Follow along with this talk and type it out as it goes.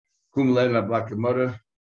Kum Lena Black Mother.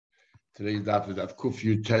 Today's daf is at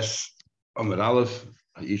Kufyu Tes Amid Aleph.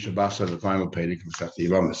 Isha Basa, the final pedic of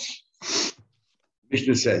Yevamos.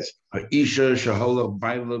 Mishnah says, Isha Shahola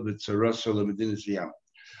Baila B'Tzarasa L'Medinas Yam.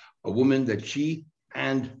 A woman that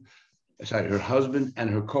her husband and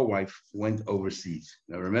her co-wife went overseas.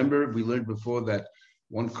 Now remember, we learned before that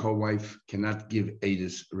one co-wife cannot give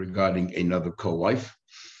edus regarding another co-wife,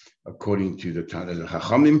 according to the Tana the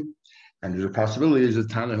Chachamim, and there's a possibility there's a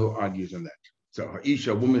Tana who argues on that. So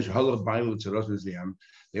Isha, a woman,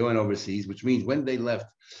 they went overseas, which means when they left,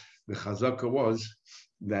 the chazaka was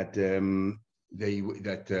that they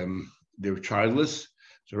were childless.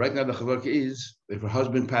 So right now the chazaka is, if her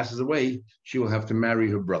husband passes away, she will have to marry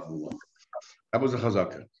her brother-in-law. That was the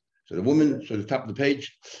chazaka. So the woman, so the top of the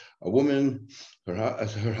page, a woman,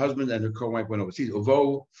 her husband and her co-wife went overseas.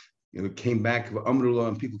 Although came back, Amrullah,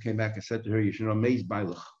 and people came back and said to her, "You should know, Meiz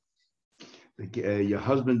Bailach, your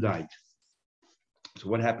husband died." So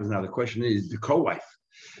what happens now? The question is, the co-wife,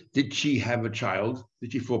 did she have a child?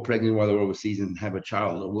 Did she fall pregnant while they were overseas and have a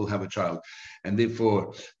child, or will have a child? And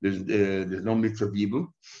therefore, there's no mitzvah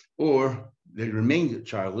yibum, or they remained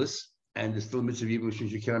childless and there's still mitzvah yibum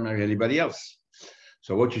since she cannot marry anybody else.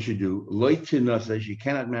 So what you should do, loitina says she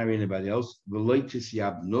cannot marry anybody else. The loitis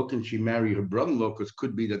yab, nor can she marry her brother-in-law, because it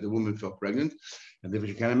could be that the woman fell pregnant, and therefore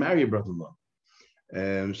she cannot marry her brother-in-law.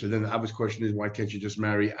 So then the obvious question is, why can't you just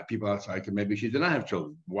marry people outside? Because maybe she did not have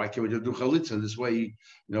children. Why can't we just do chalitza? And this way,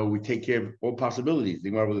 we take care of all possibilities. The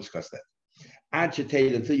Gemara will discuss that.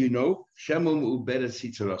 Agitate until you know, shemum ubeda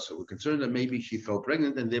sitzarasa. We're concerned that maybe she fell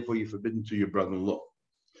pregnant, and therefore you're forbidden to your brother-in-law.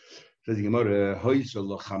 So the Gemara,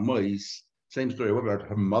 same story. What about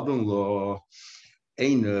her mother-in-law?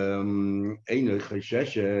 In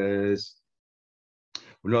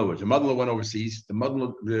other words, the mother-in-law went overseas. The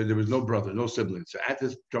mother-in-law, there was no brother, no siblings. So at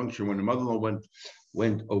this juncture, when the mother-in-law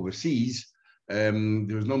went overseas, there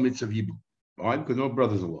was no mitzvah yibum. Why? Because no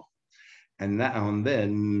brothers-in-law. And now and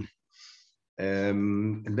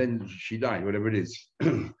then she died, whatever it is.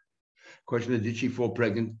 Question is, did she fall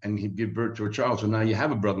pregnant and give birth to a child? So now you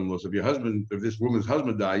have a brother-in-law. So if this woman's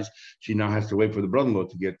husband dies, she now has to wait for the brother-in-law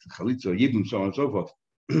to get chalitza, yibum, so on and so forth.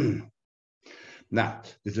 Now,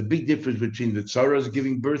 there's a big difference between the tzara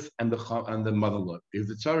giving birth and the mother-in-law. If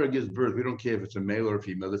the tzara gives birth, we don't care if it's a male or a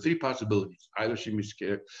female. There's three possibilities. Either she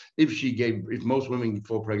miscarried, if most women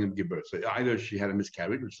fall pregnant and give birth, so either she had a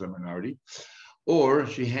miscarriage, which is a minority, or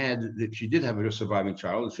she did have a surviving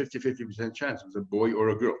child. It's 50% chance. It was a boy or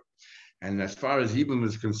a girl. And as far as Yibum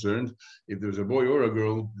is concerned, if there's a boy or a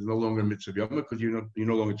girl, there's no longer a mitzvah yom because you're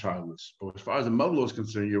no longer childless. But as far as the mother-in-law is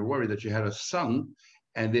concerned, you're worried that you had a son,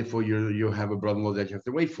 and therefore you have a brother-in-law that you have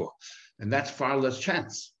to wait for. And that's far less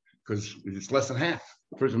chance, because it's less than half.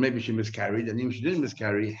 First, maybe she miscarried, and even if she didn't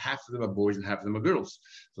miscarry, half of them are boys and half of them are girls.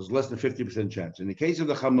 So it's less than 50% chance. In the case of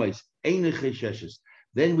the chamais,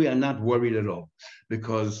 then we are not worried at all,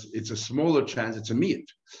 because it's a smaller chance, it's a miyat.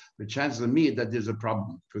 The chance of a miyat that there's a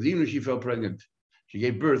problem. Because even if she fell pregnant, she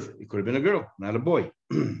gave birth, it could have been a girl, not a boy.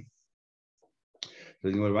 So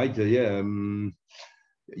you know, right there,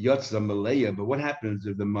 Yotza Malaya, but what happens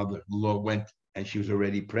if the mother-in-law went and she was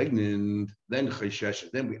already pregnant? Then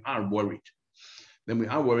we are worried. Then we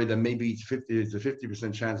are worried that maybe it's a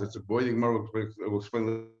 50% chance it's a boy. The Gemara will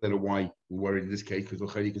explain later why we're worried in this case,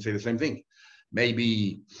 because you can say the same thing.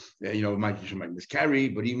 Maybe she might miscarry,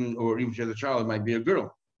 but even if she has a child, it might be a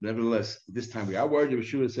girl. Nevertheless, this time we are worried.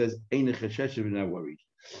 Yeshua says, we're not worried.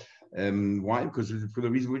 Why? Because for the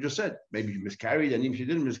reason we just said. Maybe she miscarried, and even if she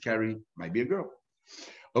didn't miscarry, it might be a girl.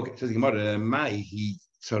 Okay, says the Gemara,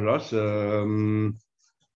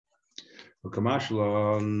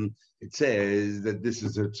 it says that this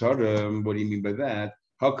is a tzara. What do you mean by that?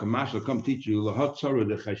 How kamashla come teach you?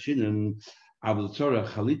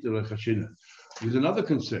 There's another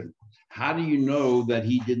concern. How do you know that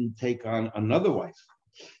he didn't take on another wife?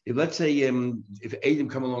 If let's say if Adam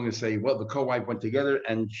come along and say, well, the co-wife went together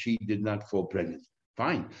and she did not fall pregnant.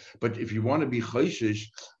 Fine. But if you want to be choishish,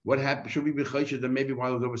 what happened? Should we be choishish that maybe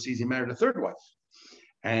while he was overseas he married a third wife,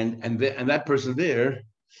 and that person there,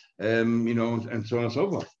 and so on and so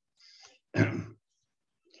forth.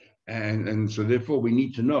 and so therefore we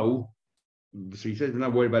need to know. So he says we're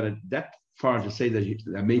not worried about it that far to say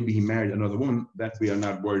that maybe he married another woman. That we are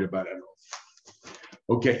not worried about at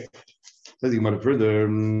all. Okay. Says about further.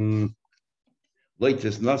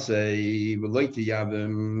 Latest nasei later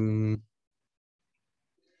yavim.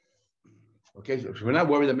 Okay, so we're not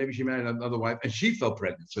worried that maybe she married another wife and she fell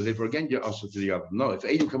pregnant. So therefore, again, you're also to the other. No, if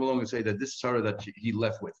Adam come along and say that this Sarah that he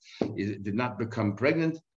left with did not become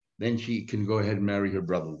pregnant, then she can go ahead and marry her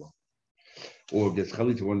brother-in-law. or there's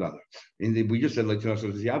chalit to one another. We just said like we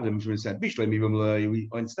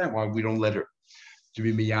understand why we don't let her to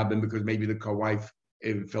be miyabim, because maybe the co-wife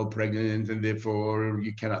fell pregnant and therefore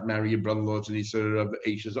you cannot marry your brother-in-law. It's an issue of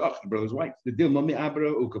Aisha's the brother's wife. The deal so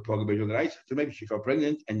maybe she fell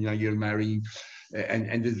pregnant and now you're marrying,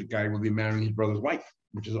 and this guy will be marrying his brother's wife,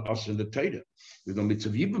 which is us in the Torah. There's no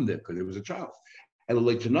mitzvah yibum there because it was a child. And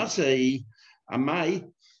like to not say, Amai,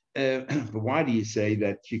 but why do you say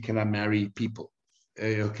that she cannot marry people?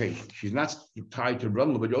 Okay, she's not tied to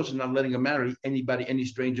brother, but you're also not letting her marry anybody, any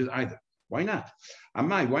strangers either. Why not?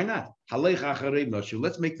 Amai, why not?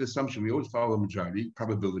 Let's make the assumption. We always follow the majority,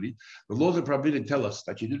 probability. The laws of probability tell us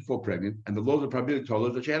that she did fall pregnant, and the laws of probability told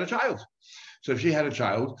us that she had a child. So if she had a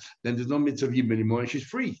child, then there's no mitzvah yibum anymore, and she's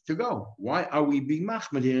free to go. Why are we being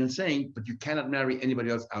machmir here and saying, but you cannot marry anybody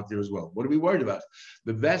else out there as well? What are we worried about?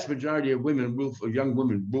 The vast majority of young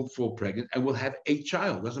women will fall pregnant and will have a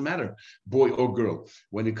child. Doesn't matter, boy or girl.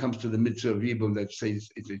 When it comes to the mitzvah yibum that says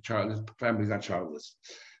it's a child, the family is not childless.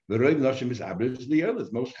 The Roiv Nashim is Abris, the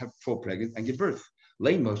eldest. Most have fall pregnant and give birth.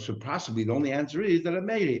 Lamos, so possibly the only answer is that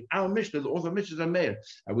Ameir, our Mishnah, the author of Mishnah is Ameir.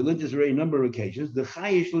 And we learned this already a number of occasions. The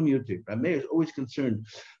Chayish L'Miutim. Ameir is always concerned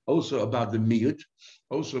also about the Miut,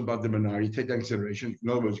 also about the minority. Take that into consideration. In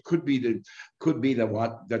other words, could be that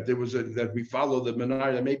we follow the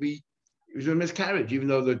minority that maybe it was a miscarriage, even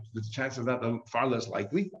though the chance of that are far less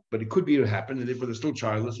likely, but it could be to happen, and therefore they're still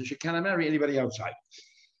childless, and she cannot marry anybody outside.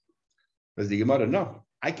 As the Gemara, no.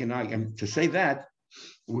 I cannot, and to say that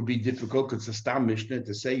would be difficult because it's a stam mishnah.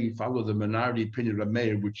 To say you follow the minority opinion of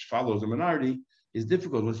Meir, which follows the minority, is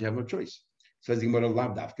difficult unless you have no choice. Says the Gemara,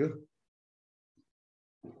 lav dafka.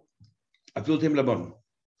 Afil tim rabbanon.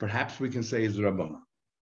 Perhaps we can say is rabbanon.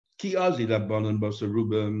 Ki azi rabbanon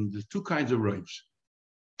basarubim. There's two kinds of roivs.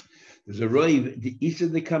 There's a roiv the isa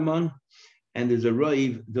de kaman, and there's a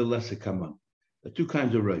roiv the lesser kaman. There are two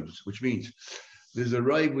kinds of roivs, which means there's a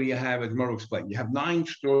roiv where you have, as Gemara explained, you have 9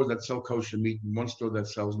 stores that sell kosher meat and 1 store that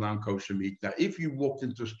sells non-kosher meat. Now, if you walked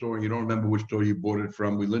into a store and you don't remember which store you bought it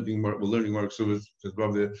from, we're learning more, so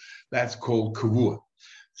that's called kavua.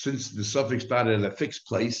 Since the suffix started at a fixed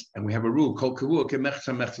place, and we have a rule called kavua,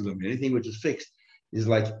 anything which is fixed is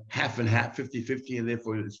like half and half, 50-50, and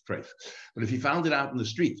therefore it's treif. But if you found it out in the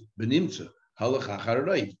street, benimtza,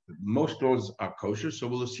 most stores are kosher, so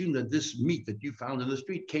we'll assume that this meat that you found in the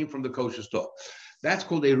street came from the kosher store. That's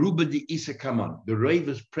called a ruba di isa kaman. The rave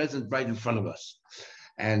is present right in front of us.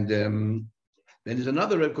 And then there's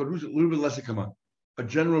another rave called ruba lesa kaman. A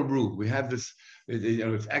general rule. We have this,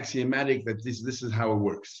 it's axiomatic that this is how it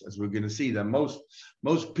works. As we're going to see, that most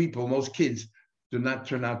people, most kids do not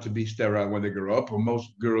turn out to be sterile when they grow up, or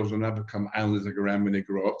most girls do not become islanders like around when they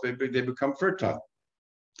grow up. They become fertile.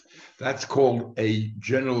 That's called a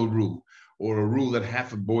general rule, or a rule that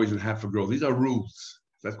half of boys and half of girls. These are rules.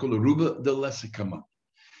 That's called a ruba de lesa kaman.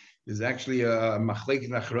 There's actually a machlek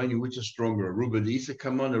nachrani, which is stronger, a ruba de isa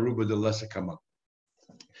kaman, a ruba de lesa kaman.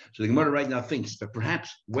 So the Gemara right now thinks that perhaps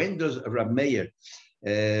when does Rab Meir,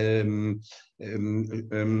 when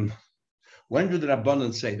do the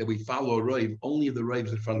Rabbanan say that we follow a rave only if the rave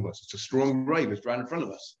is in front of us? It's a strong rave, it's right in front of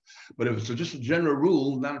us. But if it's just a general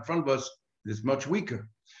rule, not in front of us, it's much weaker.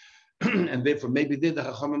 And therefore, maybe the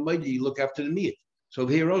Chachamim Maidi look after the meat. So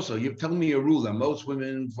here also, you're telling me a rule that most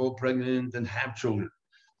women fall pregnant and have children.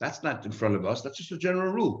 That's not in front of us. That's just a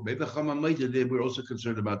general rule. Maybe the Chachamim Maidi, we're also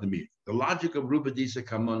concerned about the meat. The logic of Ruba Disa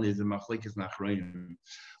Kaman is the Machlekes Nachrein.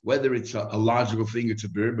 Whether it's a logical thing, it's a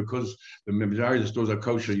bird, because the majority of the stores are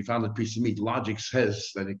kosher, you found a piece of meat. Logic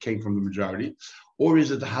says that it came from the majority. Or is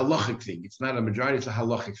it a halachic thing? It's not a majority, it's a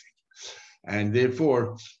halachic thing. And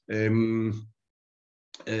therefore, there's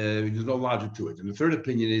no logic to it. And the third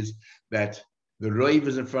opinion is that the rave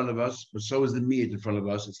is in front of us, but so is the meat in front of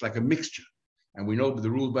us. It's like a mixture. And we know the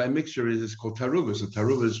rule by a mixture is it's called taruvas. And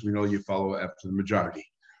taruvas, we know you follow after the majority.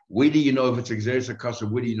 Where do you know if it's exeris or kasa?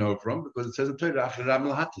 Where do you know it from? Because it says in Torah,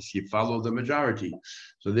 you follow the majority.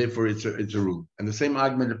 So therefore, it's a rule. And the same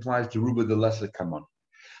argument applies to ruba de lesa kaman.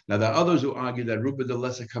 Now, there are others who argue that ruba de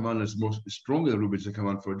lesa kaman is stronger than ruba de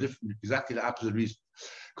kaman for exactly the opposite reason.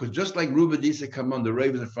 Because just like ruba de kaman, the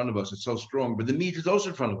rave is in front of us, it's so strong, but the meat is also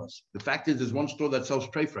in front of us. The fact is, there's one store that sells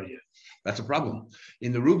treif right here. That's a problem.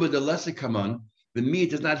 In the ruba de lesa kaman, the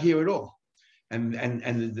meat is not here at all. And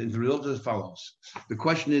the result is as follows. The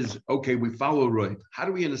question is, okay, we follow rave. How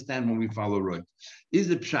do we understand when we follow rave? Is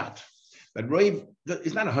it pshat? That rave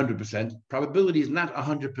is not 100%. Probability is not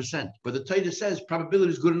 100%. But the Torah says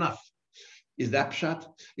probability is good enough. Is that pshat?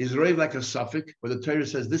 Is rave like a suffix, where the Torah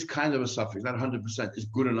says this kind of a suffix, not 100%, is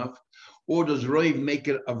good enough? Or does rave make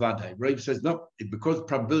it a vadai? Rave says, no, because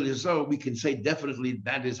probability is so, we can say definitely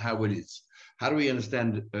that is how it is. How do we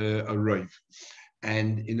understand a roiv?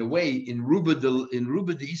 And in a way, in Ruba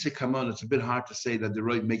de Isa Kaman, it's a bit hard to say that the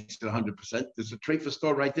roiv makes it 100%. There's a trade for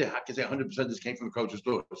store right there. I can say 100% this came from the kosher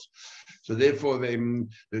stores. So therefore,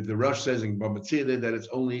 the Rush says in Baba Tzir that it's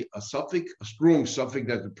only a suffix, a strong suffix,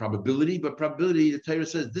 that's the probability. But probability, the Torah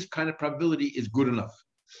says this kind of probability is good enough.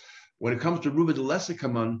 When it comes to Ruba de Lesser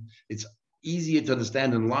Kaman, it's easier to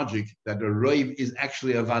understand in logic that the roiv is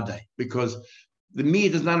actually a vadai because the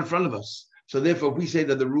meat is not in front of us. So therefore, if we say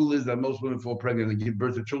that the rule is that most women fall pregnant and give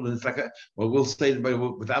birth to children, it's like we'll say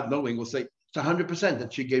without knowing, we'll say it's 100%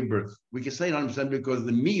 that she gave birth. We can say 100% because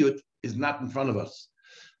the miyut is not in front of us.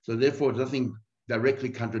 So therefore, it's nothing directly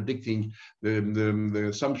contradicting the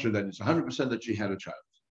assumption that it's 100% that she had a child.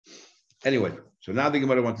 Anyway, so now the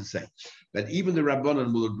Gemara wants to say that even the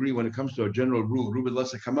Rabbanan will agree when it comes to a general rule, Ruben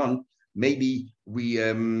Lessa Kaman, maybe we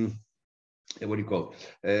what do you call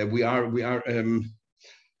it? We are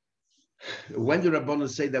when the Rabbanan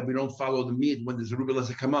say that we don't follow the meat when there's a Ruben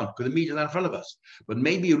Lessa Kaman, because the meat is not in front of us. But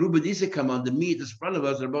maybe a Ruben Isa Kaman, the meat is in front of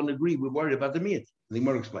us, the Rabbanan agree, we're worried about the meat. The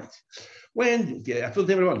Gemara explains. When I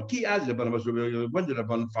feel everyone, when the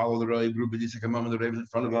Rabbanan follow the Ruben Isa Kaman when the Rebbe is in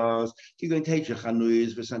front of us, you're going to take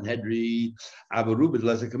Chanuis for Sanhedrin, Aba Ruben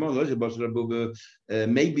Lessa Kaman,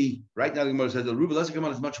 maybe right now the Gemara says the Ruben Lessa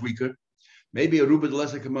Kaman is much weaker. Maybe a Ruben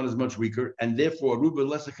Lesser Kaman is much weaker, and therefore a Ruben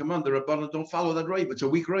Lesser Kaman, the Rabbanan don't follow that roiv. It's a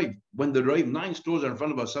weak roiv. When the roiv, 9 stores are in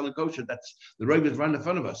front of us selling kosher, that's the roiv is right in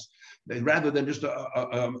front of us. Rather than just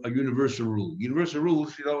a universal rule. Universal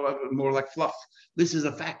rules, more like fluff. This is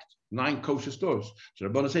a fact. 9 kosher stores. So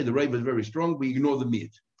Rabbanan say the roiv is very strong. We ignore the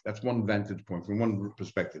meat. That's one vantage point from one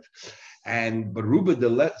perspective. But Ruben the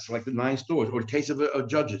less like the 9 stores, or the case of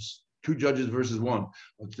judges, 2 judges versus 1,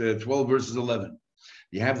 12 versus 11.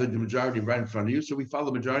 You have the majority right in front of you, so we follow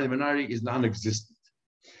the majority. The minority is non-existent.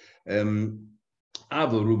 When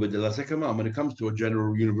it comes to a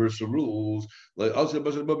general universal rules, like also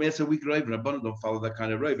it's a weak Rabbanan. Rabbanan don't follow that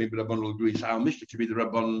kind of Rabbanan. Maybe Rabbanan will agree. Our Mishnah should be the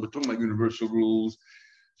Rabbanan. We're talking about universal rules.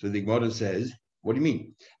 So the Gemara says, what do you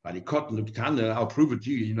mean? I'll prove it to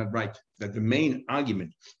you. You're not right. That the main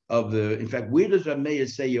argument of in fact, where does Rameir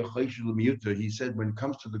say he said when it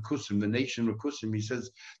comes to the Kusim, the nation of Kusim, he says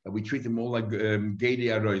that we treat them all like Gedi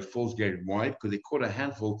Aroy, false Gedi. Why? Because they caught a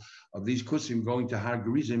handful of these Kusim going to Har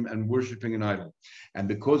Gerizim and worshiping an idol. And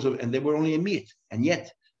they were only a meat. And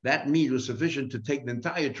yet that meat was sufficient to take the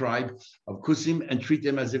entire tribe of Kusim and treat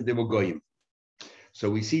them as if they were Goyim. So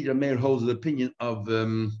we see Rameir holds the opinion of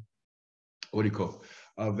what do you call it?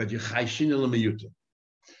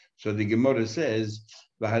 So the Gemara says,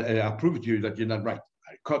 I'll prove it to you that you're not right.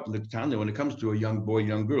 When it comes to a young boy,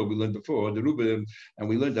 young girl, we learned before the Ruben, and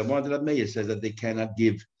we learned that one of the Meir says that they cannot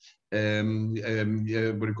give what do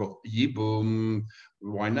you call it? Yibum.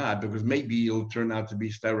 Why not? Because maybe it'll turn out to be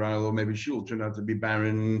sterile, or maybe she'll turn out to be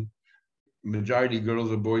barren. Majority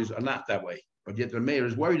girls or boys are not that way. But yet the mayor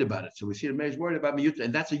is worried about it. So we see the mayor is worried about miyuta,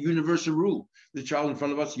 and that's a universal rule. The child in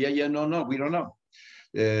front of us, no, we don't know.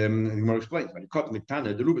 The Gemara explains,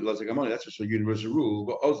 that's just a universal rule.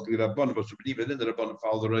 But also the Rabbanan, but even then the Rabbanan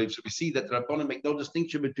follow the roiv. So we see that the Rabbanan make no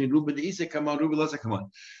distinction between Ruben the Isa Kaman, Ruben Lessa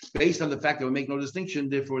Kaman. Based on the fact that we make no distinction,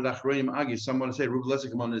 therefore the Achronim argues, someone say Ruben Lessa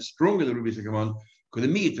Kaman is stronger than Ruben Isa Kaman, because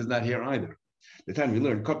the meat is not here either. The time we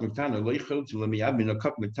learn, they don't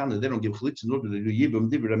give chalitza in order to do yibum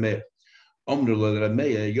divra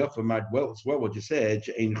well, it's well what you said.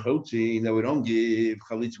 No, we don't give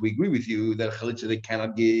chalitza. We agree with you that chalitza they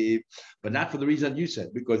cannot give, but not for the reason that you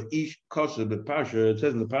said. Because ish kosa the parsha, it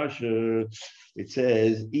says in the parsha, it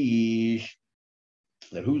says ish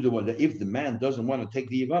that who's the one that if the man doesn't want to take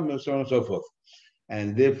the yevamos, so on and so forth,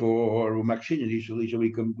 and therefore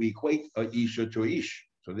we equate a isha to a ish.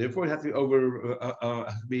 So therefore, it has to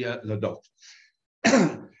be an adult.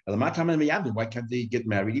 Why can't they get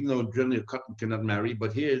married? Even though generally a couple cannot marry,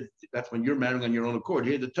 but here that's when you're marrying on your own accord.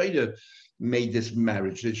 Here the Torah made this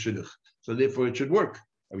marriage, so therefore it should work.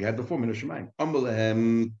 We had before Minashamayim.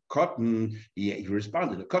 Cotton, he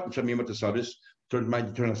responded. Cotton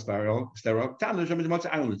might turn sterile.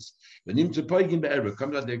 Islands. The Nimtza Poigin Be'erev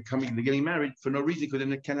comes out, they're getting married for no reason because then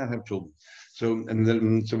they cannot have children. So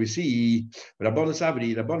we see Rabbanan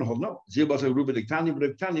Savri, Rabbanan hold no. Zilbas are Ruben Diktani, but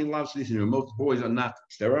Diktani allows this. Most boys are not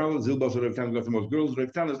sterile. Zilbas are Diktani go for most girls.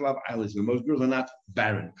 Diktani is love islands. Most girls are not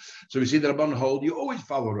barren. So we see that Rabbanan hold. You always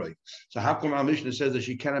follow right. So how come our Mishnah says that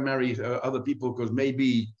she cannot marry other people because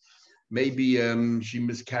maybe she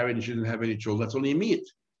miscarried and she didn't have any children? That's only a meat.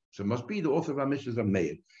 So it must be the author of our Mishnah is a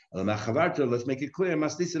maid. Let's make it clear.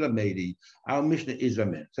 Our Mishnah is a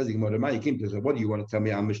man. Says the Gemara, you came to say, what do you want to tell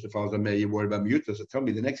me? Our Mishnah follows a man. You're worried about Miyuta. So tell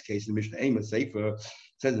me the next case. The Mishnah Amos Sefer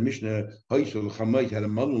says the Mishnah had a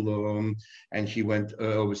mother and she went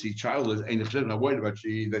overseas childless. And she's not worried about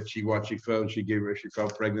she fell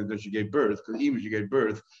pregnant and she gave birth, because even if she gave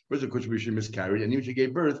birth, first of course she miscarried, and even if she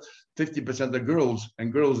gave birth, 50% are girls,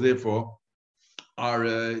 and girls therefore are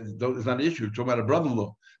it's not an issue. Talking about a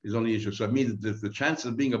brother-in-law is only issue. So it means that the chance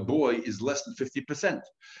of being a boy is less than 50%.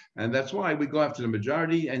 And that's why we go after the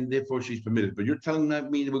majority, and therefore she's permitted. But you're telling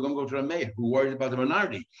me that we're going to go to a mayor who worries about the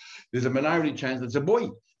minority. There's a minority chance it's a boy.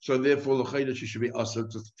 So therefore, she should be usher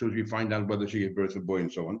till we find out whether she gave birth to a boy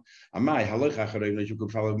and so on. You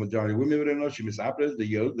could follow the majority of women, but not she misapres.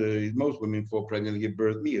 The most women fall pregnant and give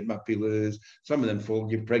birth. Some of them fall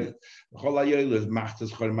give pregnant.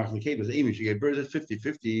 Even she gave birth at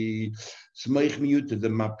 50-50.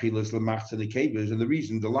 And the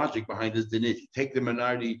reason, the logic behind this, then is take the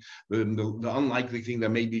minority, the unlikely thing that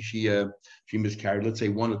maybe she miscarried. Let's say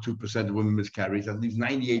 1 or 2% of women miscarries. At least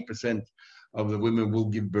 98% of the women will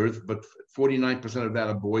give birth, but 49% of that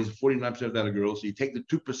are boys, 49% of that are girls. So you take the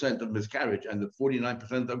 2% of miscarriage and the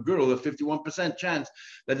 49% of girls, a 51% chance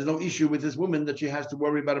that there's no issue with this woman that she has to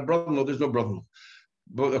worry about a brother-in-law. There's no brother-in-law.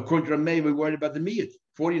 But according to Rameh, we're worried about the miyat.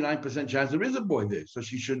 49% chance there is a boy there, so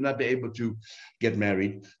she should not be able to get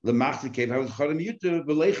married. Let's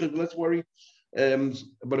worry.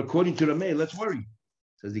 But according to Rameh, let's worry.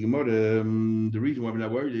 Says the Gemara, the reason why we're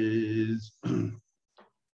not worried is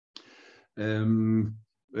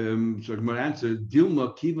so my answer,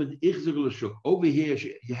 Dilma Kivan Ichzagulashuk. Over here,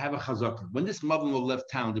 you have a chazaka. When this mother-in-law left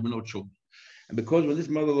town, there were no children. And because when this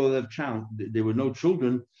mother-in-law left town, there were no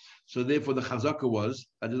children, so therefore the chazaka was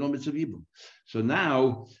at the no mitzvah yibum. So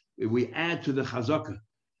now we add to the chazaka.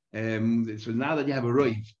 So now that you have a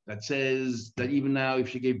roiv that says that even now if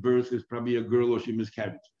she gave birth, it's probably a girl or she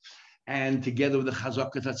miscarried. And together with the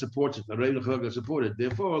chazaka that supports it, the roiv and the chazaka that support it,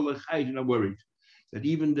 therefore, you're not worried. That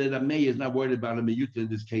even the Rameh is not worried about a miyuta in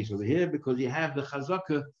this case over here, because you have the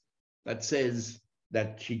chazaka that says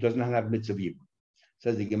that she does not have mitzvah yibum.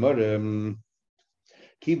 Says the Gemara,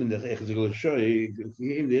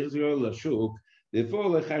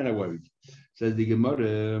 therefore they're not worried. Says the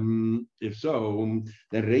Gemara, if so,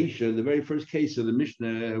 then Reisha, the very first case of the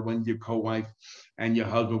Mishnah, when your co-wife and your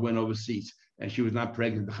husband went overseas and she was not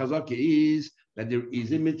pregnant, the chazaka is that there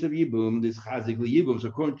is a mitzvah yibum, this chazik yibum. So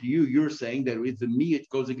according to you, you're saying that if the miyat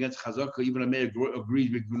goes against chazaka, even a man agrees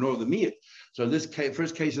we ignore the miyat. So in this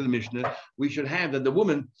first case of the Mishnah, we should have that the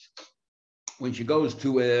woman, when she goes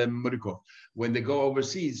to when they go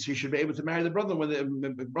overseas, she should be able to marry the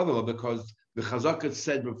brother-in-law, because the chazaka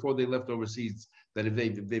said before they left overseas that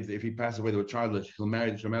if he passed away to a childless, she'll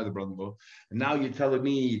marry the brother-in-law. And now you're telling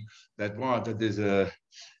me that there's a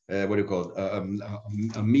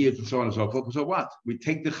a miyat and so on and so forth. So what? We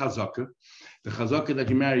take the chazaka that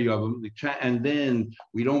you marry Yavam, and then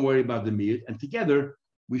we don't worry about the miyat, and together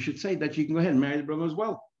we should say that you can go ahead and marry the brother as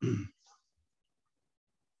well.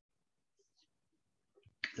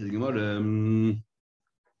 The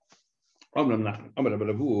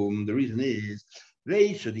reason is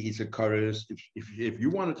if you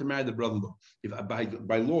wanted to marry the brother-in-law, if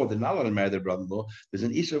by law they're not allowed to marry their brother-in-law, there's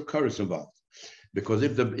an issue of chorus involved. Because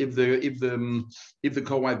if the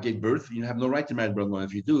co-wife gave birth, you have no right to marry the brother-in-law.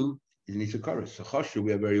 If you do, it's an issue of chorus. So choshu,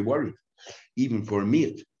 we are very worried, even for a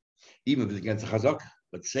miyat, even if it's against the chazaka.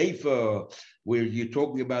 But Seifa, where you're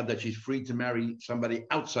talking about that she's free to marry somebody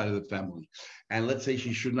outside of the family, and let's say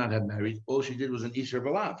she should not have married, all she did was an Isser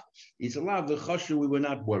B'Lav. It's allowed the Chashu, we were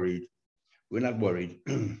not worried. We're not worried.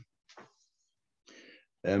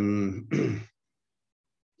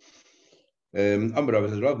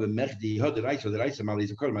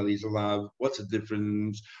 What's the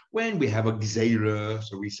difference when we have a gzeira?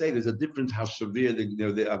 So we say there's a difference how severe the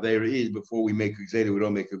avera is before we make a gzeira. We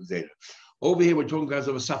don't make a gzeira. Over here, we're talking because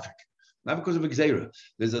of a suffix, not because of a gzeira.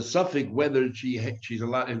 There's a suffix whether she's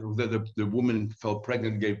allowed, the woman fell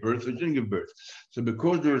pregnant and gave birth or didn't give birth. So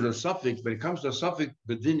because there is a suffix, when it comes to a suffix,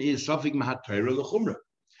 the din is suffix mahatayra l'chumra.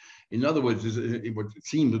 In other words, what it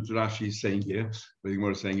seems that Rashi is saying here, but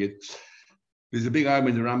Gemara is saying it. There's a big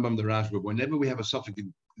argument in the Rambam, the Rashi, but whenever we have a suffix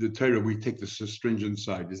in the Torah, we take the stringent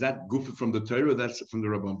side. Is that goofy from the Torah or that's from the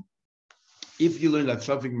Rambam? If you learn that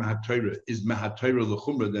suffix mahatayra is mahatayra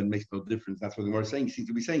l'chumra, then it makes no difference. That's what the Gemara is saying. Seems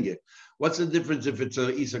to be saying it. What's the difference if it's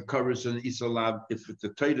a isa karis and isa lab? If the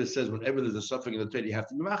Torah says whenever there's a suffix in the Torah, you have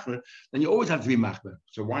to be machmer, then you always have to be machmer.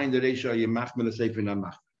 So why in the Reisha you machmer the sefer not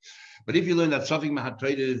machmer? But if you learn that suffix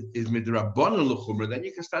mahatayra is midrabanan l'chumra, then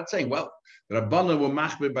you can start saying, well, the rabbanan were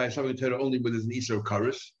machmer by suffix Torah only when there's an isa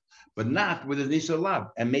karis. but not with a Nisa Lab.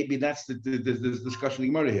 And maybe that's the discussion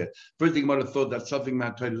in the Gemara here. First, the Gemara thought that something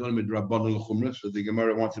not tied is only with Rabban L'chumra, so the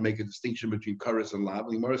Gemara wants to make a distinction between Karas and Lab.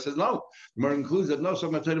 The Gemara says no. The Gemara includes that no,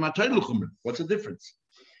 something not tied L'chumra. What's the difference?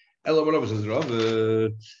 Ella Rav says Rav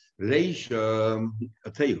Reisha.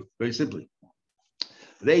 I'll tell you very simply.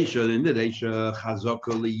 Reisha in the Reisha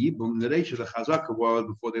Chazaka Liyibum. The Reisha the Chazaka was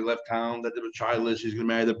before they left town that they were childless. She's going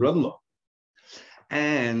to marry the brother-in-law.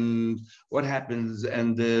 And what happens?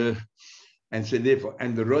 And so therefore,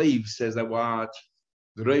 and the Rav says that what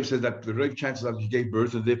the Rav says that the Rav chances that she gave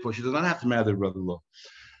birth, and therefore she does not have to marry the brother-in-law,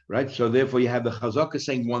 right? So therefore, you have the Chazaka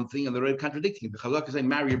saying one thing, and the Rav contradicting it. The Chazaka saying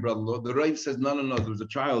marry your brother-in-law. The Rav says no. There was a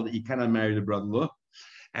child, you cannot marry the brother-in-law.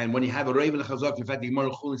 And when you have a Rav and a Chazaka, in fact, the Gemara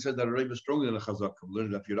Chulin said that a Rav is stronger than a Chazaka. We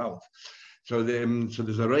learned it up your Aleph. So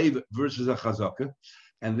there's a Rav versus a Chazaka,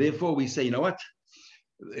 and therefore we say, you know what?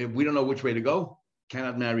 If we don't know which way to go.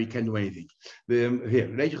 Cannot marry, can't do anything. The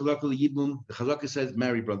Chazaka says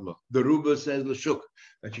marry brother-in-law. The Ruba says l'shuk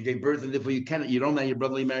that you gave birth and therefore you don't marry your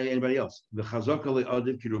brother, you marry anybody else. The Chazaka is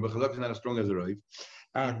not as strong as a Rav.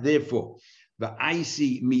 Therefore, the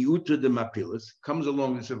IC miuta de mapilas comes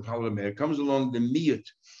along comes along the miyut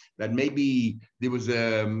that maybe there was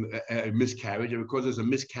a miscarriage, and because there's a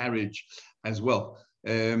miscarriage as well.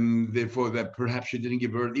 Therefore, that perhaps she didn't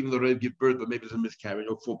give birth, even though Rav gave birth, but maybe there's a miscarriage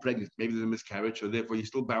or fall pregnant, maybe there's a miscarriage, so therefore you're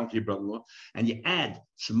still bound to your brother-in-law, and you add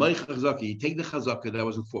Smoich Chazaka, you take the Chazaka that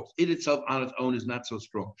was enforced. It itself on its own is not so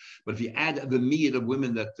strong, but if you add the miyat of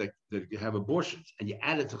women that have abortions, and you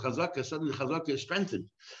add it to Chazaka, suddenly Chazaka is strengthened.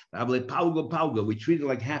 We treat it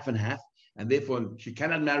like half and half, and therefore she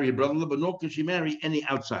cannot marry her brother-in-law, but nor can she marry any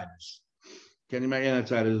outsiders. Can you marry any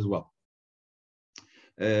outsiders as well?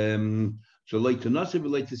 So late to Nasib,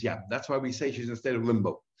 late to Yab. That's why we say she's in a state of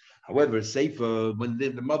limbo. However, safer when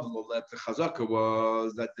the mother-in-law left, the Chazaka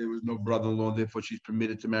was that there was no brother-in-law, and therefore she's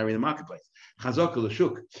permitted to marry in the marketplace. Chazaka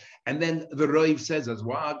l'shuk. And then the Rav says as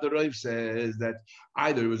well, the Rav says that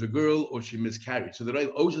either it was a girl or she miscarried. So the Rav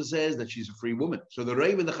also says that she's a free woman. So the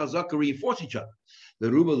Rav and the Chazaka reinforce each other.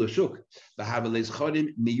 The Ruba l'shuk. The Havel is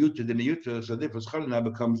chodim, miyut to the miyut. So therefore, chodim now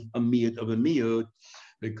becomes a miyut of a miyut.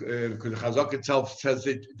 Because the Chazak itself says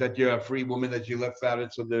that you're a free woman, that you left out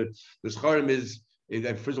it. So the Scharim is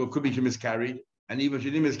that first of all, could be she miscarried, and even if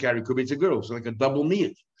she didn't miscarry, could be it's a girl. So like a double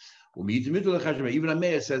miyut. Even a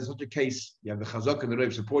mayor says such a case, you have the Chazak and the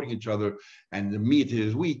Rav supporting each other, and the miyut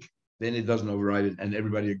is weak, then it doesn't override it, and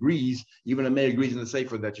everybody agrees. Even a mayor agrees in the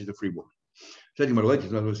Sefer that she's a free woman. She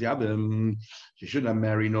should not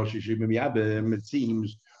marry, nor she should be yabim. It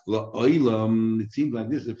seems like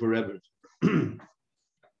this is forever.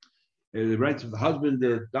 The rights of the husband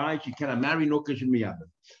died, she cannot marry, no can she be yabim.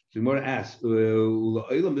 So the Gemara asks,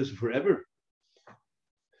 this is forever?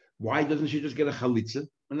 Why doesn't she just get a chalitza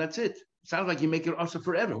and that's it? It sounds like you make her also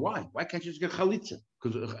forever. Why? Why can't she just get chalitza?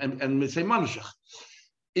 Because and say manushach.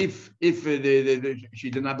 If she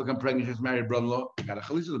did not become pregnant, she just married a brother-in-law, got a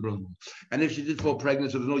chalitza to the brother-in-law. And if she did fall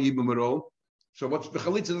pregnant, so there's no yibum at all. So what's the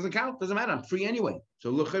chalitza doesn't count? Doesn't matter. I'm free anyway. So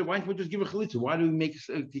look, why don't we just give her chalitza? Why do we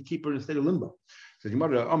keep her in a state of limbo? So the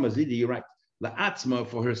Gemara, Amazidi, you're right. La'atzma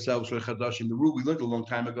for herself, the rule we learned a long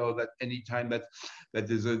time ago that any time that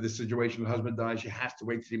there's this situation, the husband dies, she has to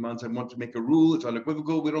wait 3 months. I want to make a rule. It's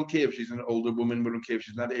unequivocal. We don't care if she's an older woman. We don't care if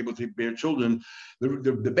she's not able to bear children.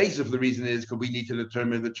 The basis of the reason is because we need to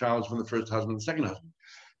determine the child's from the first husband and the second husband.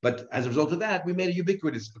 But as a result of that, we made it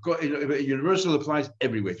ubiquitous. Universal applies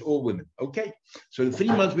everywhere to all women. Okay, so the 3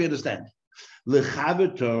 months we understand. What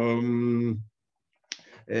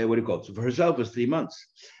do you call it? So for herself, it's 3 months.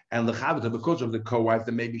 And the chavita, because of the co-wife,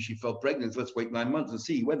 that maybe she fell pregnant. Let's wait 9 months and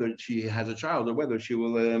see whether she has a child or whether she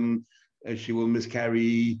will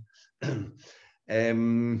miscarry.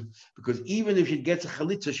 Because even if she gets a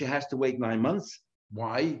chalitza, she has to wait 9 months.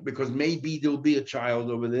 Why? Because maybe there'll be a child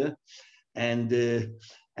over there, and if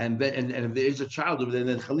there is a child over there,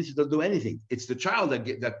 then chalitza doesn't do anything. It's the child that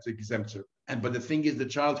exempts her. But the thing is, the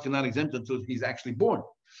child cannot exempt until he's actually born,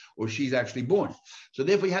 or she's actually born. So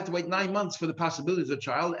therefore, you have to wait 9 months for the possibility of a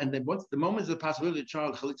child, and then once the moment of the possibility of a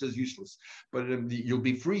child, chalitza is useless. But you'll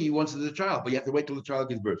be free once there's a child, but you have to wait till the child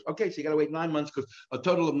gives birth. Okay, so you got to wait 9 months, because a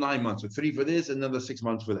total of 9 months, so 3 for this, and another 6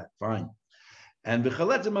 months for that. Fine. And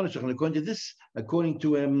according to this, according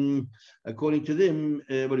to them, what do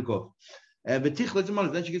you call it? Then she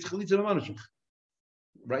gets chalitza manashach.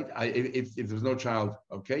 Right? If there's no child,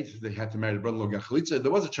 okay, so they had to marry the brother-in-law, get chalitza. If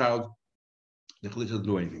there was a child, the chalitza doesn't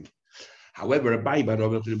do anything. However, Abai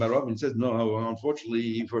Barov says, no,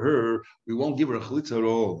 unfortunately for her, we won't give her a chalitza at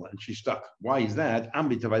all, and she's stuck. Why is that?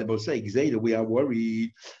 We are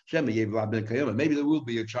worried. Maybe there will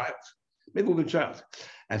be a child.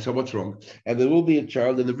 And so what's wrong? And there will be a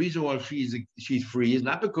child, and the reason why she's free is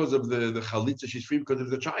not because of the chalitza, she's free because of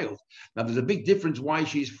the child. Now there's a big difference why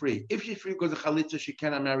she's free. If she's free because of chalitza, she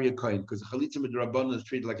cannot marry a kohen, because the chalitza midrabanan is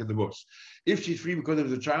treated like a divorce. If she's free because of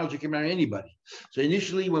the child, she can marry anybody. So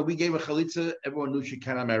initially, when we gave her chalitza, everyone knew she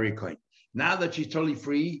cannot marry a kohen. Now that she's totally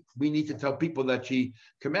free, we need to tell people that she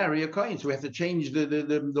can marry a kohen. So we have to change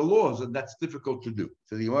the laws, and that's difficult to do.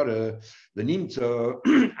 So the Gemara, the nimtza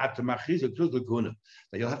at the machiz that you'll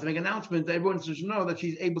have to make an announcement that everyone should know that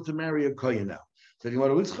she's able to marry a kohen now. So the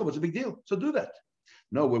Gemara, what's the big deal? So do that.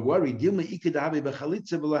 No, we're worried. There might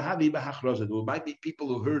be people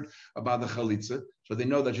who heard about the chalitza, so they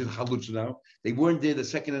know that she's a chalutza now. They weren't there the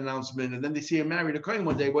second announcement, and then they see her married a kohen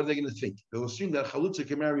one day. What are they going to think? They'll assume that chalutza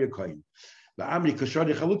can marry a kohen. They'll think that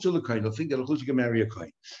a chalutza can marry a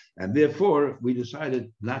kohen, and therefore we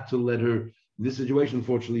decided not to let her. In this situation,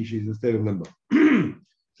 unfortunately, she's in a state of limbo.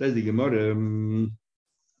 Says the Gemara.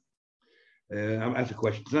 I'm asking a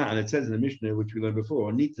question now, and it says in the Mishnah, which we learned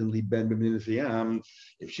before, if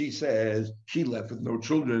she says she left with no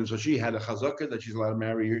children, so she had a chazaka that she's allowed to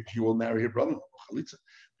marry her, she will marry her brother.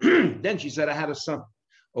 Then she said, I had a son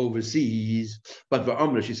overseas, but for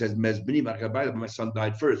Amra, she says, my son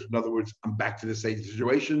died first. In other words, I'm back to the same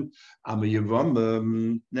situation. I'm a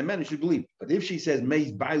Yevam. The man should believe. But if she says, my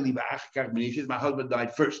husband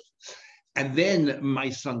died first, and then my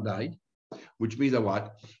son died, which means that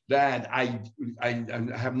what? That I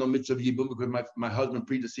have no mitzvah of yibum because my husband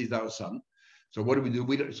predeceased our son. So what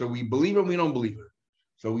do? So we believe her, we don't believe her.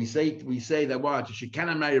 So we say that what? She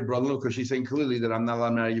cannot marry her brother because she's saying clearly that I'm not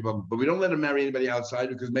allowed to marry yibum. But we don't let her marry anybody outside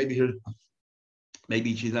because maybe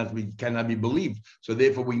we cannot be believed. So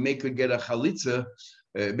therefore we make her get a chalitza.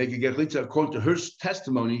 According to her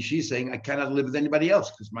testimony, she's saying I cannot live with anybody else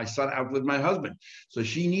because my son outlived my husband. So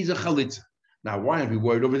she needs a chalitza. Now, why aren't we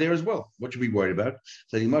worried over there as well? What should we be worried about?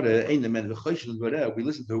 So we listen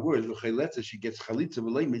to her words. She gets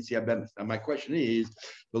chalitza. Now, my question is,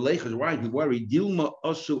 why aren't we worried?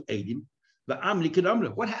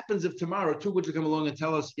 What happens if tomorrow two witnesses come along and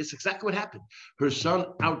tell us, yes, exactly what happened? Her son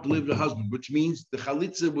outlived her husband, which means the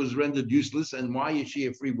chalitza was rendered useless. And why is she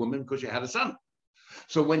a free woman? Because she had a son.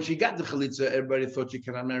 So when she got the chalitza, everybody thought she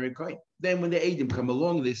cannot marry a kohen. Then when the Eidim come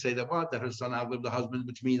along, they say that what? That her son outlived the husband,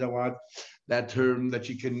 which means that what? That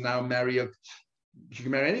she can now marry she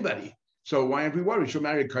can marry anybody. So why aren't we worried? She'll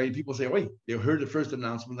marry a kohen. People say, wait, they heard the first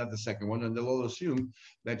announcement, not the second one, and they'll all assume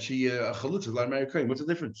that she a chalitza allowed to marry a kohen. What's the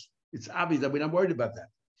difference? It's obvious that we're not worried about that.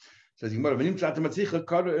 Says the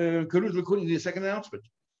second announcement.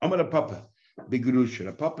 I'm a papa. Begrusha.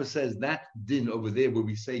 A papa says that din over there where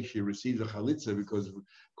we say she receives a chalitza because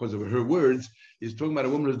of her words is talking about a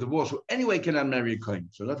woman who's divorced who anyway cannot marry a kohen,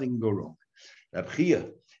 so nothing can go wrong. Rab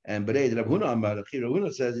Huna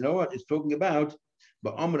says, you know what? It's talking about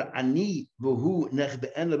talking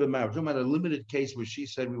about a limited case where she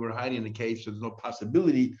said we were hiding in the cave, so there's no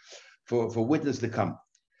possibility for witness to come.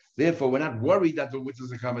 Therefore, we're not worried that the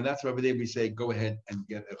witness will come, and that's why over there we say go ahead and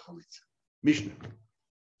get a chalitza. Mishnah.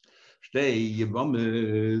 We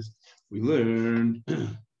learned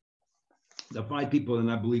the 5 people are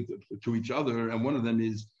not believed to each other, and one of them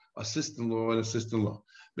is a sister-in-law and a sister-in-law,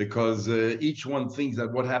 because each one thinks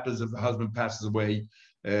that what happens if the husband passes away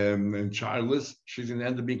and childless, she's going to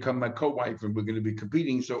end up becoming my co-wife, and we're going to be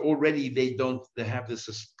competing. So already they have this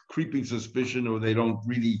creeping suspicion, or they don't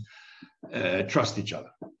really trust each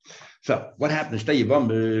other. So what happened?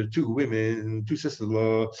 2 women, 2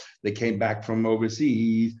 sisters-in-law, they came back from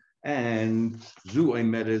overseas. And Zuay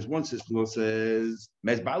met his one sister-in-law says,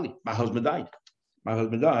 Mezbali, my husband died.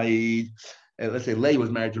 Let's say Leah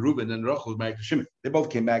was married to Reuben and Rachel was married to Shimon. They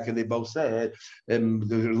both came back and they both said,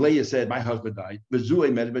 Leah said, my husband died. But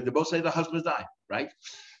Zuay met him, but they both say the husband died, right?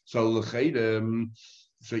 So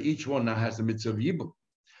each one now has the mitzvah of Yibum.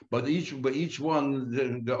 But each one,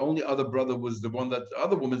 the only other brother was the one that the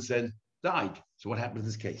other woman said died. So what happened in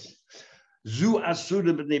this case? We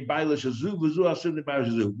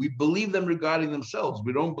believe them regarding themselves.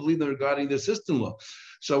 We don't believe them regarding their sister-in-law.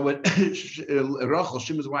 So when Rachel,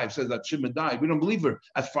 Shimon's wife, says that Shimon died, we don't believe her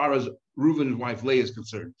as far as Reuben's wife Leah is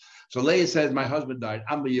concerned. So Leah says, "My husband died.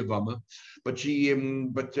 I'm a Yevama, but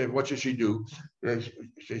what should she do?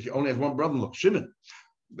 She only has one brother-in-law, Shimon,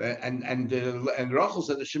 and Rachel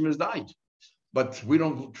said that Shimon has died, but we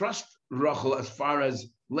don't trust Rachel as far as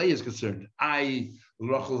Leah is concerned.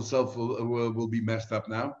 Rachel herself will be messed up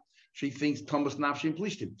now. She thinks Thomas Nafshi and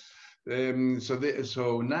Plishtim.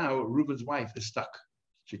 So now Reuben's wife is stuck.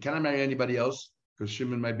 She cannot marry anybody else because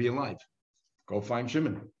Shimon might be alive. Go find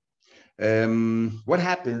Shimon. What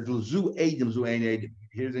happens?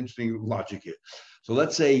 Here's interesting logic here. So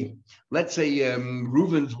let's say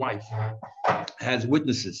Reuven's wife has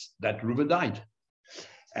witnesses that Reuven died,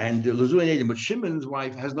 and but Shimon's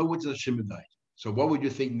wife has no witness that Shimon died. So what would you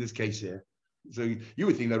think in this case here? So you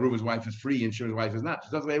would think that Reuven's wife is free and Shimon's wife is not.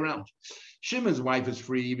 It's the other way around. Shimon's wife is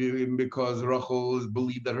free because Rachel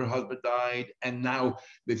believed that her husband died, and now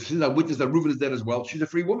since I witnessed that Reuven is dead as well, she's a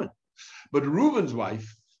free woman. But Reuven's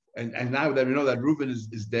wife, and now that we know that Reuven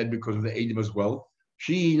is dead because of the Edom as well,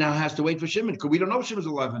 she now has to wait for Shimon because we don't know if Shimon's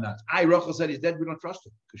alive or not. Rachel said he's dead. We don't trust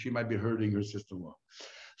him because she might be hurting her sister-in-law.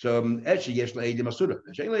 So what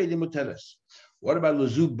about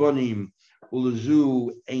Lezu Bonim,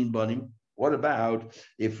 Lezu Ein Bonim? What about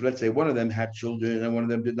if, let's say, one of them had children and one of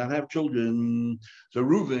them did not have children? So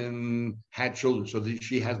Reuven had children, so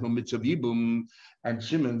she has no mitzvah yibum, and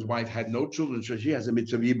Shimon's wife had no children, so she has a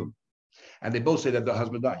mitzvah yibum. And they both say that the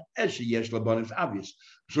husband died. It's obvious.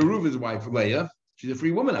 So Reuven's wife, Leah, she's a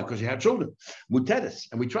free woman now because she had children. Muteris,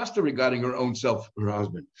 and we trust her regarding her own self, her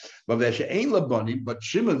husband. But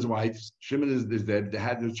Shimon's wife, Shimon is dead, they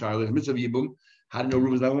had no child, mitzvah yibum, how do you know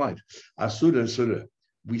Reuven's not alive? Asura.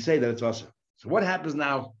 We say that it's us. So what happens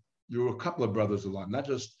now? There were a couple of brothers alive, not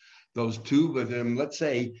just those two, but let's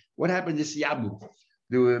say, what happened to Yabu?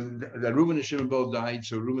 That Reuven and Shimon both died,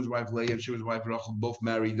 so Reuven's wife Leah and Shimon's wife Rachel both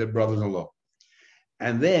married their brothers-in-law.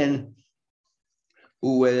 And then,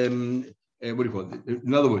 what do you call it?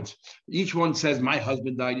 In other words, each one says, my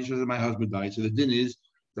husband died, each one says, my husband died. So the din is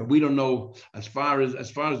that we don't know, as far as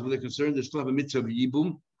they're concerned, they still have a mitzvah of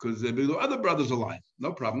yibum, because there are other brothers alive,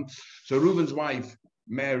 no problem. So Reuven's wife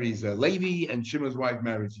marries Levi, and Shimon's wife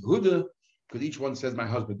marries Yehuda, because each one says, my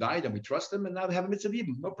husband died, and we trust them, and now they have a mitzvah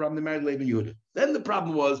yibum. No problem, they married Levi and Yehuda. Then the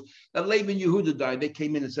problem was that Levi and Yehuda died. They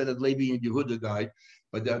came in and said that Levi and Yehuda died.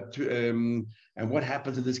 But and what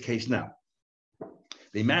happens in this case now?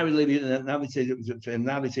 They married Levi, and now they say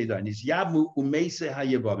died. It's Yabu Umeise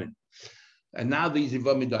HaYevamim. And now these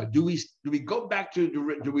Yevamim died. Do we go back to,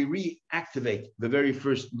 do we reactivate the very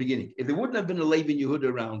first beginning? If there wouldn't have been a Levi and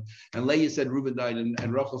Yehuda around, and Leah said Reuben died,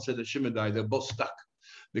 and Rachel said that Shimon died, they're both stuck.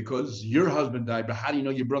 Because your husband died, but how do you know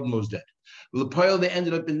your brother-in-law is dead? Well, they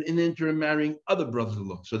ended up in the interim marrying other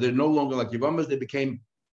brothers-in-law. So they're no longer like Yevamas, they became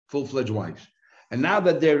full-fledged wives. And now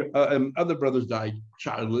that their other brothers died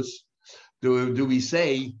childless, do we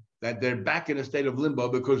say that they're back in a state of limbo?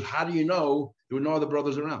 Because how do you know there were no other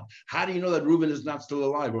brothers around? How do you know that Reuben is not still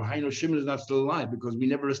alive? Or how do you know Shimon is not still alive? Because we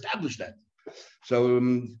never established that. So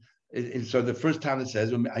so the first time it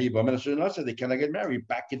says they cannot get married,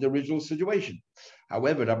 back in the original situation.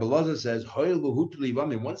 However, Rabbi Lazar says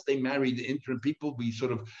once they marry the interim people,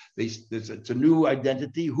 it's a new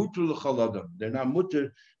identity. They're now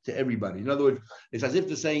mutter to everybody. In other words, it's as if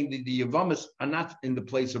they're saying the Yevamas are not in the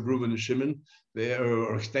place of Reuven and Shimon. They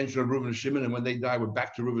are extension of Reuven and Shimon, and when they die, we're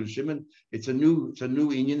back to Reuven and Shimon. It's a new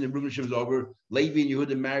union, and Reuven and Shimon's over. Levi and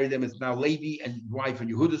Yehuda marry them. It's now Levi and wife and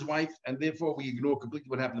Yehuda's wife, and therefore we ignore completely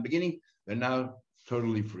what happened in the beginning. They're now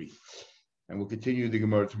totally free. And we'll continue the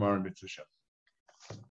Gemara tomorrow in Mitzvah Shabbat.